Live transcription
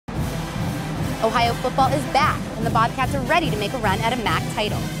Ohio football is back, and the Bobcats are ready to make a run at a MAC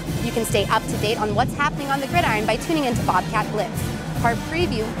title. You can stay up to date on what's happening on the gridiron by tuning into Bobcat Blitz. Part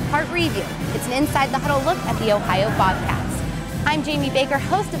preview, part review. It's an inside the huddle look at the Ohio Bobcats. I'm Jamie Baker,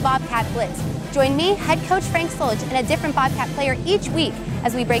 host of Bobcat Blitz. Join me, head coach Frank Solich, and a different Bobcat player each week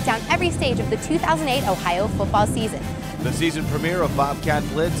as we break down every stage of the 2008 Ohio football season. The season premiere of Bobcat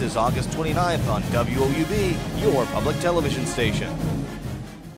Blitz is August 29th on WOUB, your public television station.